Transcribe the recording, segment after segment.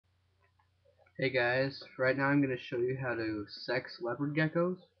Hey guys, right now I'm going to show you how to sex leopard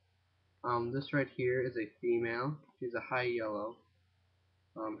geckos. This right here is a female. She's a high yellow.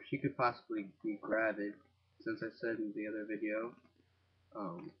 She could possibly be gravid, since I said in the other video,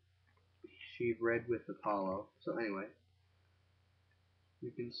 she bred with Apollo. So anyway, you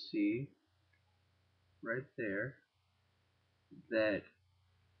can see right there that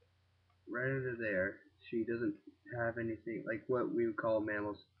right under there, she doesn't have anything, like what we would call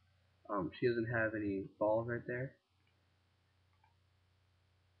mammals. She doesn't have any balls right there.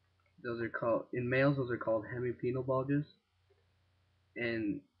 Those are called, in males, those are called hemipenal bulges.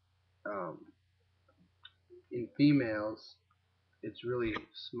 And um, in females, it's really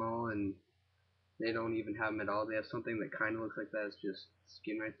small and they don't even have them at all. They have something that kind of looks like that. It's just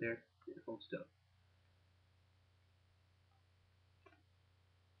skin right there. Yeah, hold still.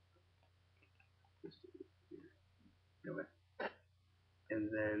 Just go back. And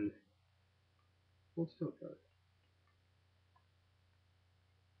then hold still, Charlie.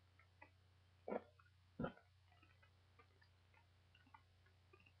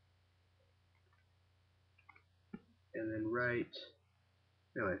 And then right,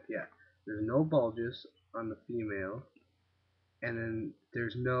 anyway, yeah. There's no bulges on the female, and then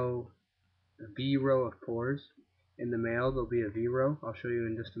there's no V row of pores. In the male, there'll be a V row. I'll show you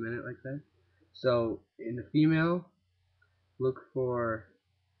in just a minute, like that. So in the female, look for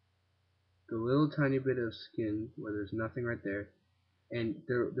the little tiny bit of skin where there's nothing right there, and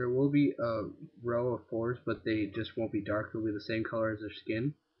there will be a row of pores, but they just won't be dark. They'll be the same color as their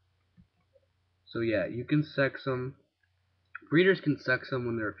skin. So yeah, you can sex them. Breeders can sex them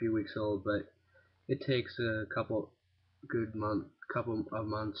when they're a few weeks old, but it takes a couple of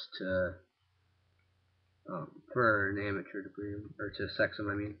months to for an amateur to breed them, or to sex them.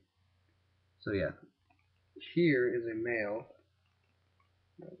 I mean. So yeah, here is a male.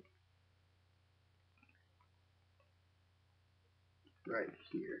 Right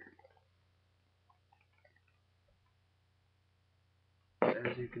here.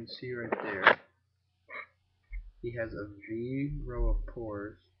 As you can see right there, he has a V row of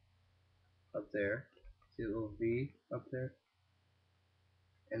pores up there. See a little V up there?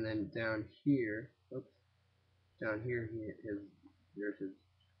 And then down here, oops, down here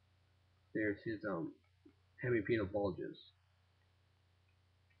there's his hemipenal bulges.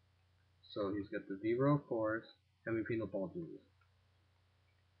 So he's got the V row of pores, hemipenal bulges.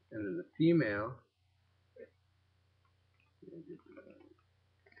 And then the female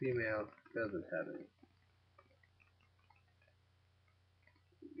doesn't have any.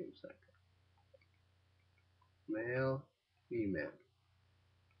 Give me a sec. Male, female.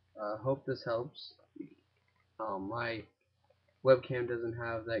 Hope this helps. My webcam doesn't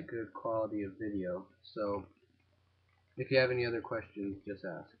have that good quality of video, so if you have any other questions, just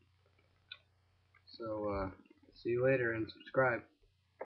ask. So, see you later and subscribe.